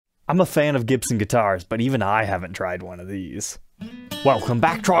I'm a fan of Gibson guitars, but even I haven't tried one of these. Welcome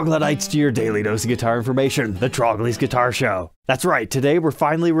back, Troglodytes, to your daily dose of guitar information, the Trogly's Guitar Show. That's right, today we're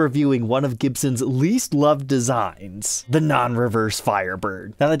finally reviewing one of Gibson's least loved designs, the non-reverse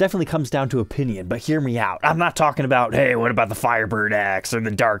Firebird. Now that definitely comes down to opinion, but hear me out. I'm not talking about, hey, what about the Firebird X or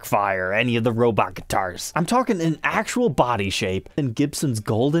the Dark Fire, any of the robot guitars. I'm talking an actual body shape in Gibson's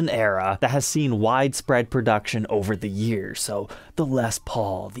golden era that has seen widespread production over the years. So the Les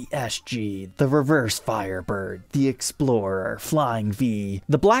Paul, the SG, the reverse Firebird, the Explorer, Flying V.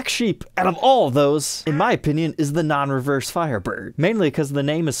 The black sheep out of all of those, in my opinion, is the non-reverse Firebird. Mainly because the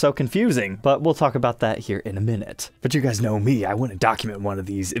name is so confusing, but we'll talk about that here in a minute. But you guys know me, I wouldn't document one of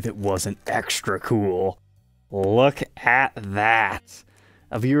these if it wasn't extra cool. Look at that.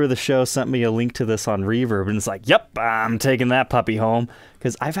 A viewer of the show sent me a link to this on Reverb, and it's like, yep, I'm taking that puppy home,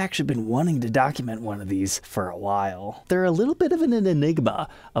 because I've actually been wanting to document one of these for a while. They're a little bit of an enigma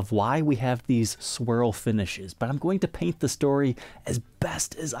of why we have these swirl finishes, but I'm going to paint the story as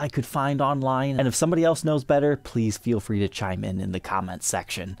best as I could find online, and if somebody else knows better, please feel free to chime in the comments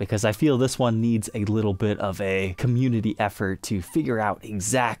section, because I feel this one needs a little bit of a community effort to figure out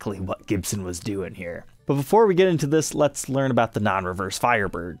exactly what Gibson was doing here. But before we get into this, let's learn about the non-reverse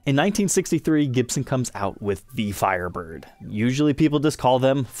Firebird. In 1963, Gibson comes out with the Firebird. Usually people just call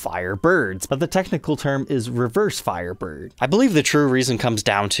them Firebirds, but the technical term is reverse Firebird. I believe the true reason comes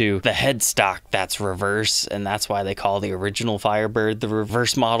down to the headstock that's reverse, and that's why they call the original Firebird the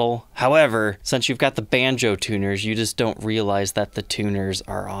reverse model. However, since you've got the banjo tuners, you just don't realize that the tuners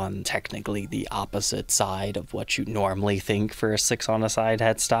are on technically the opposite side of what you normally think for a 6-on-a-side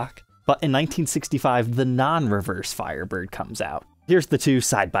headstock. But in 1965, the non-reverse Firebird comes out. Here's the two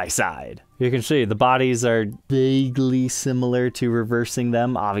side by side. You can see the bodies are vaguely similar to reversing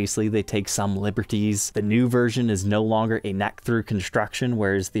them. Obviously, they take some liberties. The new version is no longer a neck-through construction,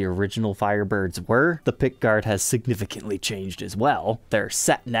 whereas the original Firebirds were. The pickguard has significantly changed as well. They're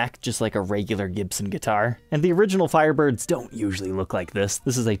set neck, just like a regular Gibson guitar. And the original Firebirds don't usually look like this.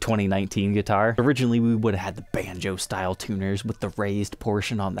 This is a 2019 guitar. Originally, we would have had the banjo-style tuners with the raised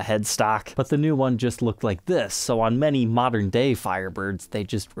portion on the headstock, but the new one just looked like this. So on many modern-day Firebirds, they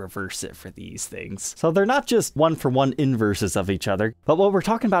just reverse it for these things. So they're not just one-for-one inverses of each other, but what we're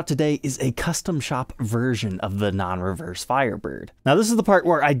talking about today is a custom shop version of the non-reverse Firebird. Now this is the part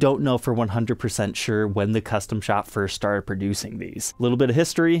where I don't know for 100% sure when the custom shop first started producing these. A little bit of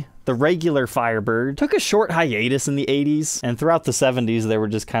history. The regular Firebird took a short hiatus in the 80s, and throughout the 70s they were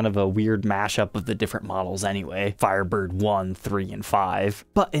just kind of a weird mashup of the different models anyway. Firebird 1, 3, and 5.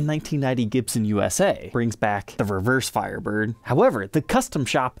 But in 1990, Gibson USA brings back the reverse Firebird. However, the custom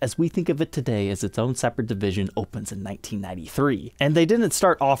shop, as we think of it today as its own separate division, opens in 1993. And they didn't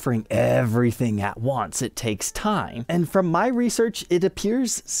start offering everything at once. It takes time. And from my research, it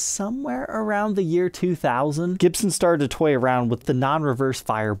appears somewhere around the year 2000, Gibson started to toy around with the non-reverse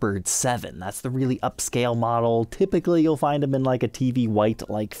Firebird 7. That's the really upscale model. Typically, you'll find them in like a TV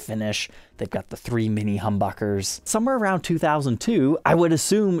white-like finish. They've got the 3 mini humbuckers. Somewhere around 2002, I would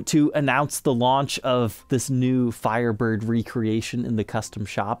assume, to announce the launch of this new Firebird recreation in the custom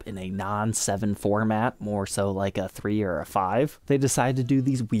shop in a non-7 format, more so like a 3 or a 5, they decided to do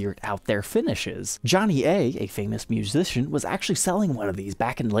these weird out there finishes. Johnny A famous musician, was actually selling one of these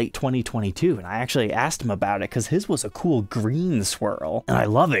back in late 2022, and I actually asked him about it because his was a cool green swirl, and I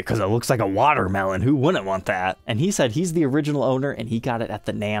love it because it looks like a watermelon. Who wouldn't want that? And he said he's the original owner and he got it at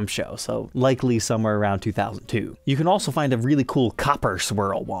the NAMM Show, so likely somewhere around 2002. You can also find a really cool Copper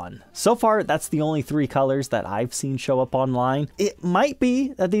Swirl one. So far, that's the only 3 colors that I've seen show up online. It might be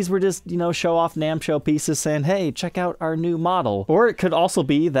that these were just, show off NAMM Show pieces saying, hey, check out our new model. Or it could also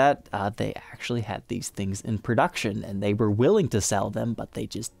be that they actually had these things in production and they were willing to sell them, but they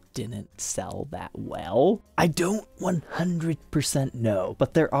just didn't sell that well. I don't 100% know,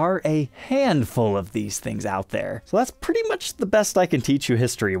 but there are a handful of these things out there. So that's pretty much the best I can teach you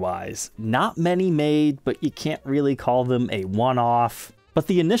history-wise. Not many made, but you can't really call them a one-off. But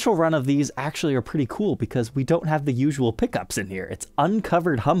the initial run of these actually are pretty cool because we don't have the usual pickups in here. It's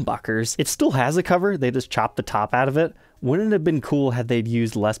uncovered humbuckers. It still has a cover, they just chopped the top out of it. Wouldn't it have been cool had they'd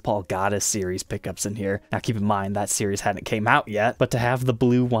used Les Paul Goddess series pickups in here? Now keep in mind that series hadn't came out yet, but to have the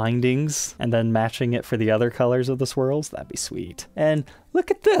blue windings and then matching it for the other colors of the swirls, that'd be sweet. And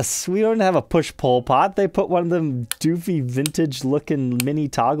look at this, we don't have a push-pull pot. They put one of them doofy vintage looking mini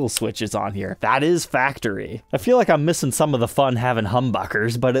toggle switches on here. That is factory. I feel like I'm missing some of the fun having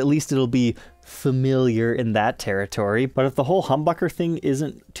humbuckers, but at least it'll be familiar in that territory. But if the whole humbucker thing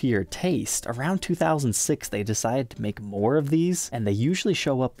isn't to your taste, around 2006 they decided to make more of these, and they usually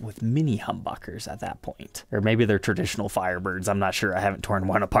show up with mini humbuckers at that point. Or maybe they're traditional Firebirds, I'm not sure, I haven't torn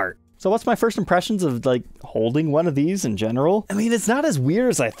one apart. So what's my first impressions of like holding one of these in general? I mean, it's not as weird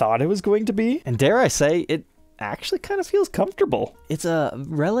as I thought it was going to be, and dare I say, it actually kind of feels comfortable. It's a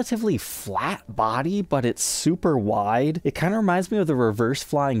relatively flat body, but it's super wide. It kind of reminds me of the reverse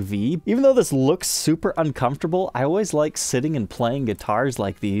flying V. Even though this looks super uncomfortable, I always like sitting and playing guitars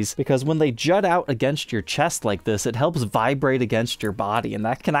like these because when they jut out against your chest like this, it helps vibrate against your body, and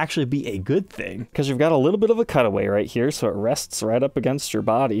that can actually be a good thing because you've got a little bit of a cutaway right here, so it rests right up against your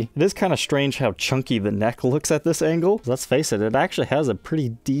body. It is kind of strange how chunky the neck looks at this angle. Let's face it, it actually has a pretty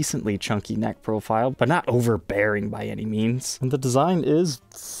decently chunky neck profile, but not overbearing by any means. And the design is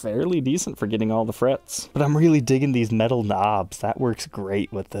fairly decent for getting all the frets. But I'm really digging these metal knobs. That works great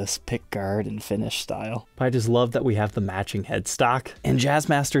with this pickguard and finish style. But I just love that we have the matching headstock. And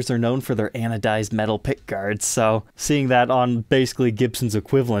Jazzmasters are known for their anodized metal pickguards, so seeing that on basically Gibson's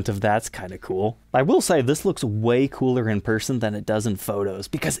equivalent of that's kind of cool. I will say this looks way cooler in person than it does in photos,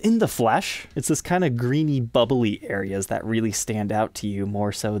 because in the flesh, it's this kind of greeny, bubbly areas that really stand out to you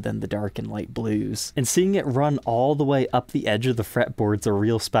more so than the dark and light blues. And seeing it run all the way up the edge of the fretboard's a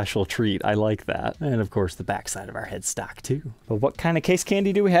real special treat. I like that. And of course the backside of our headstock too. But what kind of case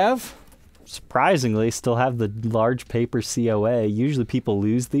candy do we have? Surprisingly, still have the large paper COA. Usually people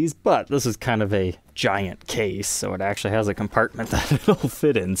lose these, but this is kind of a giant case, so it actually has a compartment that it'll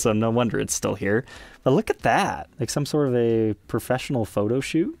fit in, so no wonder it's still here. But look at that, like some sort of a professional photo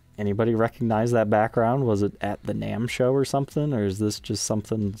shoot. Anybody recognize that background? Was it at the NAMM Show or something, or is this just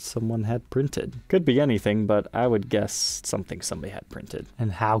something someone had printed? Could be anything, but I would guess something somebody had printed.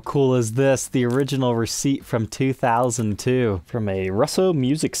 And how cool is this? The original receipt from 2002 from a Russo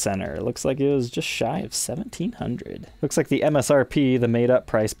Music Center. It looks like it was just shy of $1,700. Looks like the MSRP, the made-up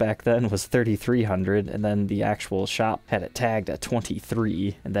price back then, was $3,300, and then the actual shop had it tagged at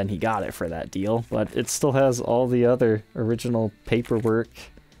 $23, and then he got it for that deal. But it still has all the other original paperwork,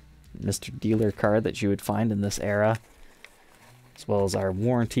 Mr. Dealer card that you would find in this era, as well as our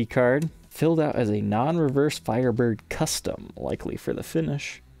warranty card, filled out as a non-reverse Firebird custom, likely for the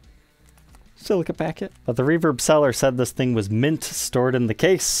finish. Silica packet. But the Reverb seller said this thing was mint stored in the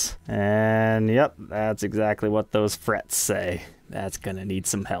case, and yep, that's exactly what those frets say. That's gonna need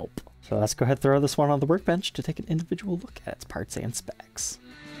some help. So let's go ahead and throw this one on the workbench to take an individual look at its parts and specs.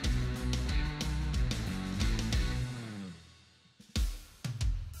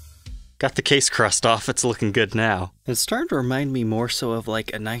 Got the case crust off, it's looking good now. It's starting to remind me more so of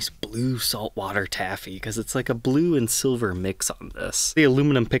like a nice blue saltwater taffy, because it's like a blue and silver mix on this. The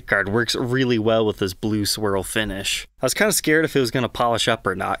aluminum pickguard works really well with this blue swirl finish. I was kind of scared if it was going to polish up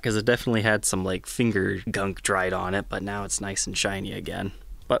or not, because it definitely had some like finger gunk dried on it, but now it's nice and shiny again.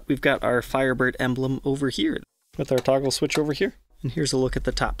 But we've got our Firebird emblem over here with our toggle switch over here. And here's a look at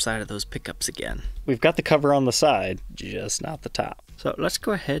the top side of those pickups again. We've got the cover on the side, just not the top. So let's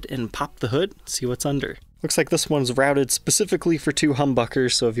go ahead and pop the hood, see what's under. Looks like this one's routed specifically for 2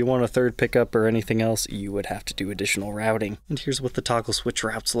 humbuckers, so if you want a third pickup or anything else, you would have to do additional routing. And here's what the toggle switch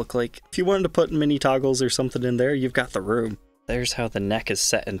routes look like. If you wanted to put mini toggles or something in there, you've got the room. There's how the neck is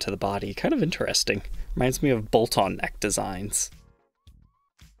set into the body. Kind of interesting. Reminds me of bolt-on neck designs.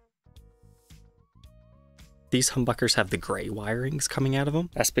 These humbuckers have the gray wirings coming out of them.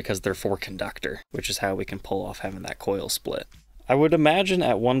 That's because they're 4-conductor, which is how we can pull off having that coil split. I would imagine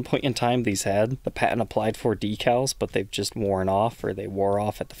at one point in time these had the patent applied for decals, but they've just worn off, or they wore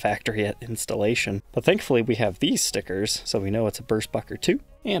off at the factory at installation. But thankfully we have these stickers, so we know it's a Burstbucker 2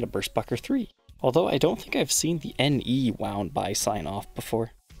 and a Burstbucker 3. Although I don't think I've seen the NE wound by sign off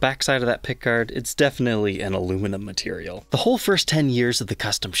before. Backside of that pickguard, it's definitely an aluminum material. The whole first 10 years of the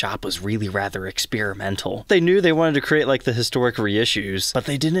custom shop was really rather experimental. They knew they wanted to create like the historic reissues, but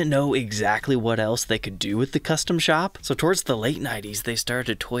they didn't know exactly what else they could do with the custom shop. So towards the late 90s, they started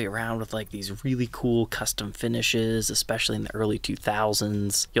to toy around with like these really cool custom finishes, especially in the early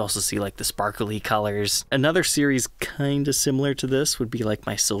 2000s. You also see like the sparkly colors. Another series kind of similar to this would be like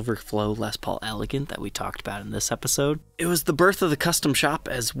my Silver Flow Les Paul Elegant that we talked about in this episode. It was the birth of the custom shop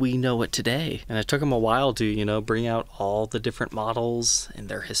as we know it today. And it took them a while to, you know, bring out all the different models and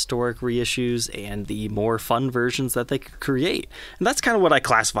their historic reissues and the more fun versions that they could create. And that's kind of what I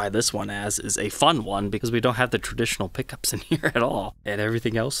classify this one as, is a fun one, because we don't have the traditional pickups in here at all. And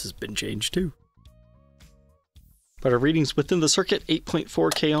everything else has been changed too. But our readings within the circuit,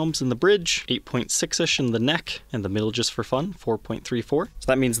 8.4 k ohms in the bridge, 8.6-ish in the neck, and the middle just for fun, 4.34. So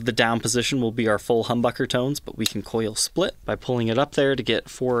that means the down position will be our full humbucker tones, but we can coil split by pulling it up there to get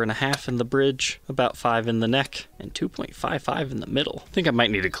 4.5 in the bridge, about 5 in the neck, and 2.55 in the middle. I think I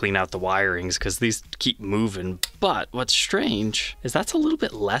might need to clean out the wirings because these keep moving, but what's strange is that's a little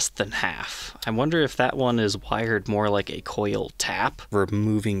bit less than half. I wonder if that one is wired more like a coil tap,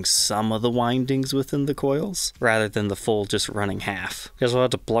 removing some of the windings within the coils, rather than the full just running half. Guess we'll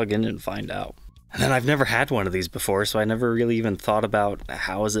have to plug in and find out. And then I've never had one of these before, so I never really even thought about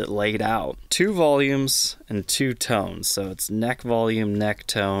how is it laid out. 2 volumes and 2 tones, so it's neck volume, neck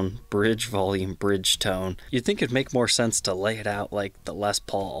tone, bridge volume, bridge tone. You'd think it'd make more sense to lay it out like the Les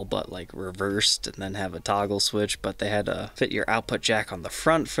Paul, but like reversed and then have a toggle switch, but they had to fit your output jack on the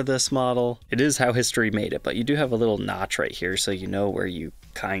front for this model. It is how history made it, but you do have a little notch right here so you know where you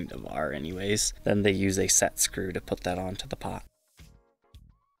kind of are anyways. Then they use a set screw to put that onto the pot.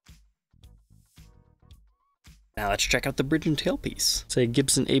 Now let's check out the bridge and tailpiece. It's a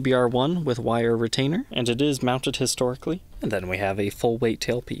Gibson ABR1 with wire retainer, and it is mounted historically. And then we have a full weight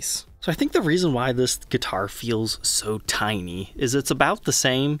tailpiece. So I think the reason why this guitar feels so tiny is it's about the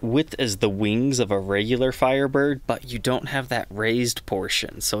same width as the wings of a regular Firebird, but you don't have that raised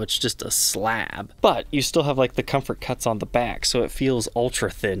portion, so it's just a slab. But you still have like the comfort cuts on the back, so it feels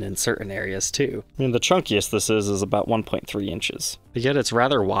ultra thin in certain areas too. I mean, the chunkiest this is about 1.3 inches. But yet it's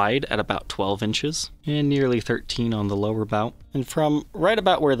rather wide at about 12 inches and nearly 13 on the lower bout. And from right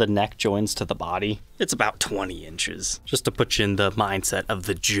about where the neck joins to the body, it's about 20 inches. Just to put you in the mindset of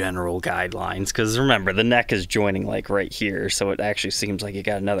the general guidelines, because remember, the neck is joining like right here, so it actually seems like you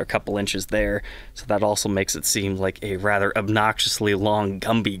got another couple inches there. So that also makes it seem like a rather obnoxiously long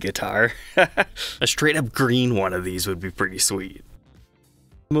Gumby guitar. A straight up green one of these would be pretty sweet.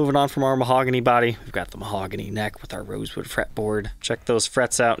 Moving on from our mahogany body, we've got the mahogany neck with our rosewood fretboard. Check those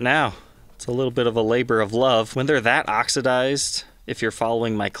frets out now. It's a little bit of a labor of love. When they're that oxidized, if you're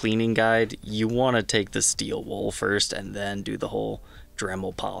following my cleaning guide, you want to take the steel wool first and then do the whole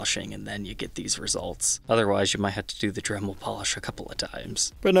Dremel polishing, and then you get these results. Otherwise, you might have to do the Dremel polish a couple of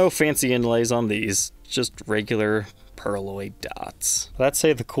times. But no fancy inlays on these, just regular pearloid dots. I'd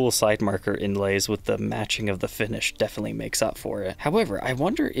say the cool side marker inlays with the matching of the finish definitely makes up for it. However, I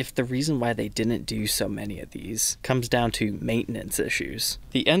wonder if the reason why they didn't do so many of these comes down to maintenance issues.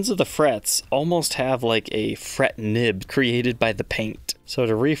 The ends of the frets almost have like a fret nib created by the paint. So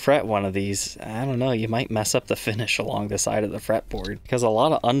to refret one of these, I don't know, you might mess up the finish along the side of the fretboard, because a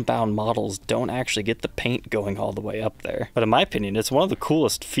lot of unbound models don't actually get the paint going all the way up there. But in my opinion, it's one of the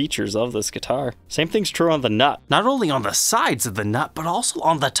coolest features of this guitar. Same thing's true on the nut. Not only on the sides of the nut, but also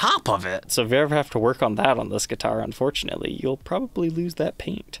on the top of it. So if you ever have to work on that on this guitar, unfortunately, you'll probably lose that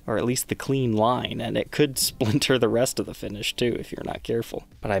paint, or at least the clean line, and it could splinter the rest of the finish too if you're not careful.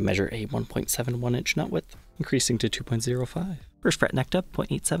 But I measure a 1.71 inch nut width, increasing to 2.05. First fret necked up,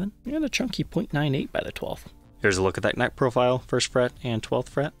 0.87, and a chunky 0.98 by the 12th. Here's a look at that neck profile, first fret and 12th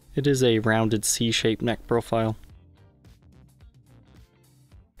fret. It is a rounded C-shaped neck profile.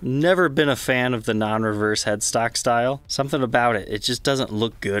 Never been a fan of the non-reverse headstock style. Something about it, it just doesn't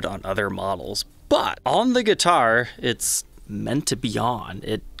look good on other models. But on the guitar, it's meant to be on.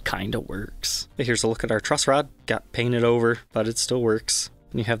 It kind of works. Here's a look at our truss rod. Got painted over, but it still works.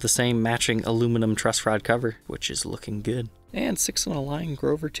 And you have the same matching aluminum truss rod cover, which is looking good. And 6-in-a-line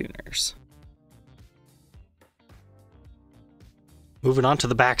Grover tuners. Moving on to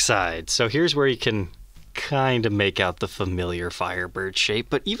the backside. So here's where you can kind of make out the familiar Firebird shape,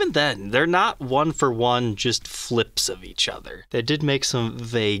 but even then, they're not one for one just flips of each other. They did make some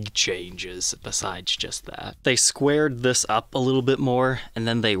vague changes besides just that. They squared this up a little bit more, and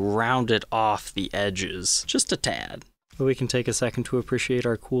then they rounded off the edges just a tad. But we can take a second to appreciate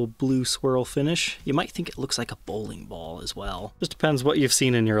our cool blue swirl finish. You might think it looks like a bowling ball as well. Just depends what you've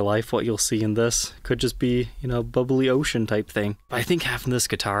seen in your life, what you'll see in this. Could just be, you know, bubbly ocean type thing. But I think having this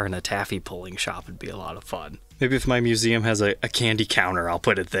guitar in a taffy pulling shop would be a lot of fun. Maybe if my museum has a candy counter, I'll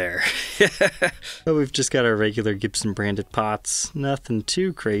put it there. But we've just got our regular Gibson branded pots. Nothing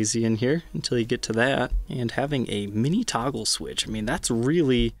too crazy in here until you get to that. And having a mini toggle switch. I mean, that's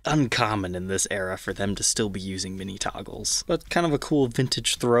really uncommon in this era for them to still be using mini toggles. But kind of a cool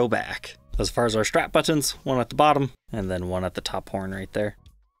vintage throwback. As far as our strap buttons, one at the bottom and then one at the top horn right there.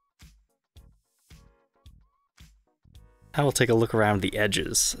 I will take a look around the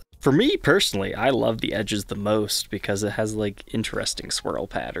edges. For me personally, I love the edges the most because it has like interesting swirl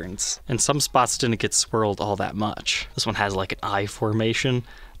patterns. And some spots didn't get swirled all that much. This one has like an eye formation,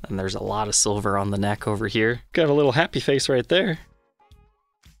 and there's a lot of silver on the neck over here. Got a little happy face right there.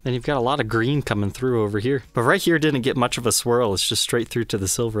 Then you've got a lot of green coming through over here. But right here didn't get much of a swirl. It's just straight through to the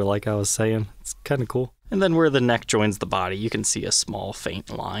silver like I was saying. It's kind of cool. And then where the neck joins the body, you can see a small faint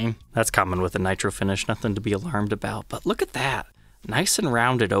line. That's common with a nitro finish, nothing to be alarmed about. But look at that. Nice and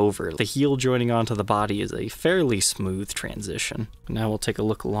rounded over. The heel joining onto the body is a fairly smooth transition. Now we'll take a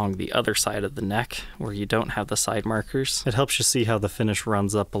look along the other side of the neck where you don't have the side markers. It helps you see how the finish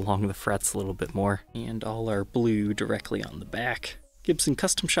runs up along the frets a little bit more. And all our blue directly on the back. Gibson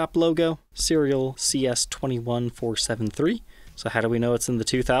Custom Shop logo, serial CS21473. So how do we know it's in the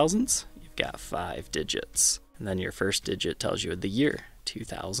 2000s? You've got 5 digits. And then your first digit tells you the year,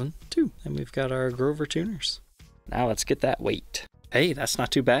 2002. And we've got our Grover tuners. Now let's get that weight. Hey, that's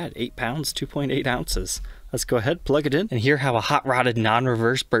not too bad. 8 pounds, 2.8 ounces. Let's go ahead, plug it in, and hear how a hot-rodded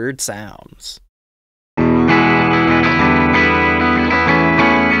non-reverse bird sounds.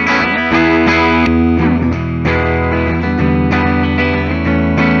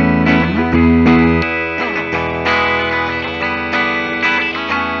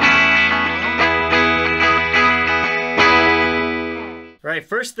 Right,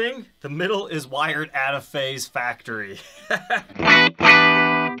 first thing, the middle is wired out of phase factory.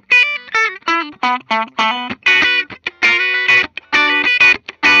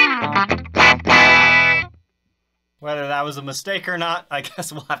 Whether that was a mistake or not, I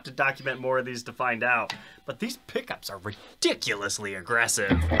guess we'll have to document more of these to find out. But these pickups are ridiculously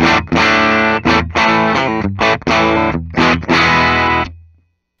aggressive.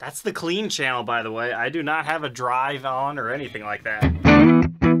 That's the clean channel, by the way. I do not have a drive on or anything like that.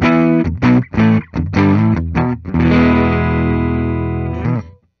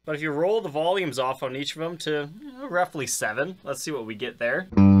 But if you roll the volumes off on each of them to roughly 7, let's see what we get there.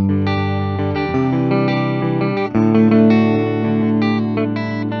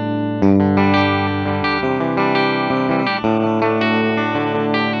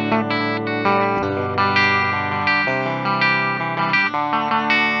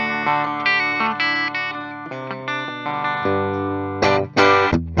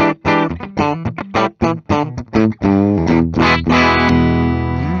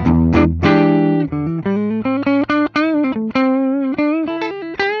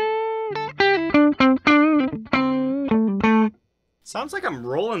 Sounds like I'm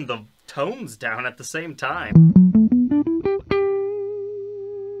rolling the tones down at the same time.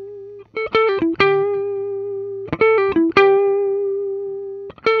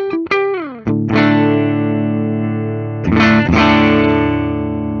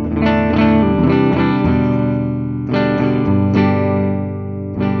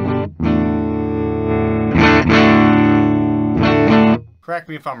 Correct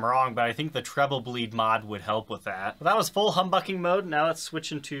me if I'm wrong, but I think the treble bleed mod would help with that. Well, that was full humbucking mode. Now let's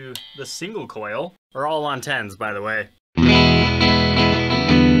switch into the single coil. We're all on 10s, by the way.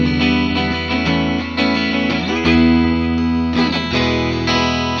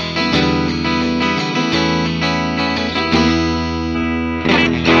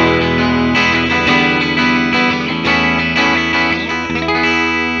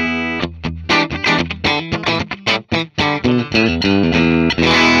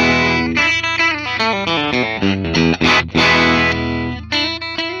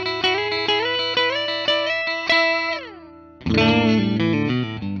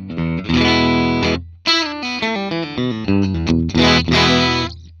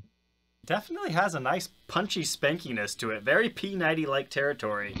 Definitely has a nice punchy spankiness to it. Very P90-like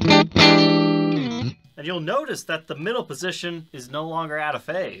territory. And you'll notice that the middle position is no longer out of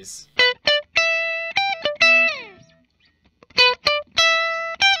phase.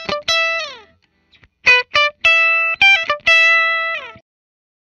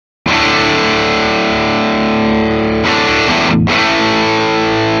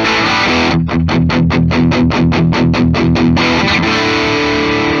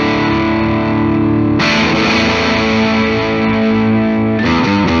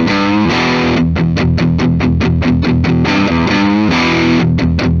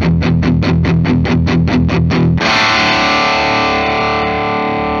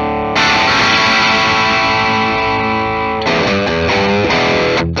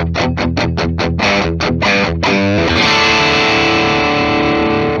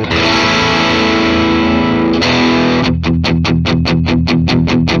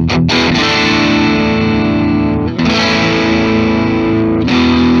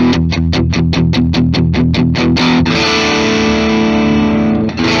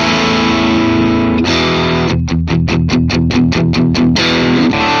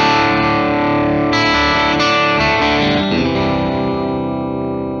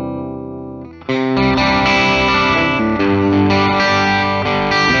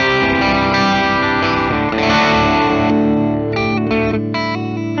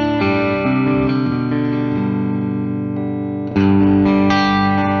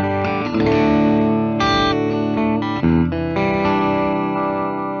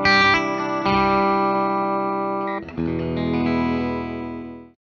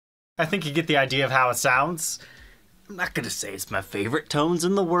 I think you get the idea of how it sounds. I'm not gonna say it's my favorite tones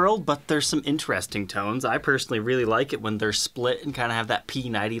in the world, but there's some interesting tones. I personally really like it when they're split and kind of have that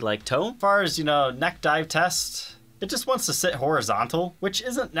P90-like tone. As far as, neck dive test, it just wants to sit horizontal, which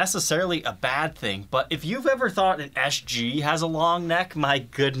isn't necessarily a bad thing, but if you've ever thought an SG has a long neck, my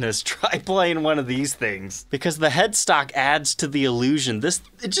goodness, try playing one of these things. Because the headstock adds to the illusion.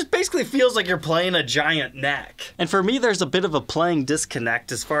 It just basically feels like you're playing a giant neck. And for me, there's a bit of a playing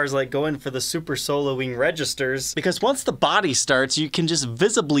disconnect as far as like going for the super soloing registers, because once the body starts, you can just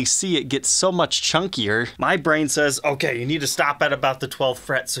visibly see it get so much chunkier. My brain says, okay, you need to stop at about the 12th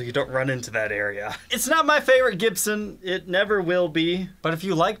fret so you don't run into that area. It's not my favorite Gibson. It never will be. But if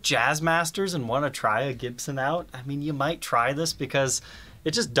you like jazz masters and want to try a Gibson out, I mean, you might try this because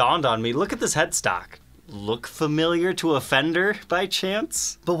it just dawned on me. Look at this headstock. Look familiar to a Fender by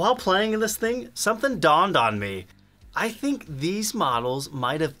chance? But while playing this thing, something dawned on me. I think these models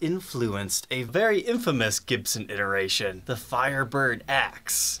might have influenced a very infamous Gibson iteration, the Firebird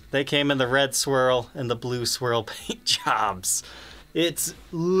X. They came in the red swirl and the blue swirl paint jobs. It's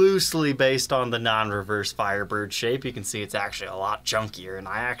loosely based on the non-reverse Firebird shape. You can see it's actually a lot chunkier, and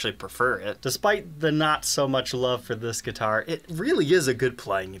I actually prefer it. Despite the not so much love for this guitar, it really is a good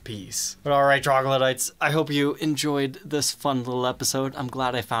playing piece. But alright, troglodytes, I hope you enjoyed this fun little episode. I'm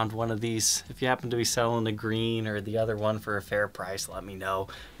glad I found one of these. If you happen to be selling the green or the other one for a fair price, let me know.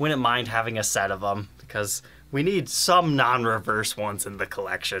 Wouldn't mind having a set of them, because we need some non-reverse ones in the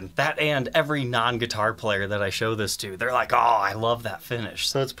collection. That and every non-guitar player that I show this to, they're like, oh, I love that finish.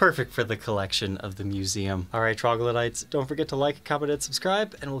 So it's perfect for the collection of the museum. All right, troglodytes, don't forget to like, comment, and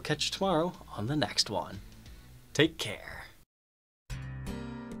subscribe, and we'll catch you tomorrow on the next one. Take care.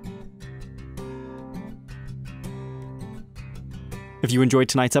 If you enjoyed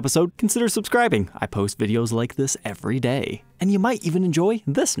tonight's episode, consider subscribing. I post videos like this every day. And you might even enjoy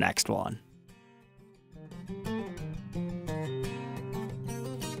this next one.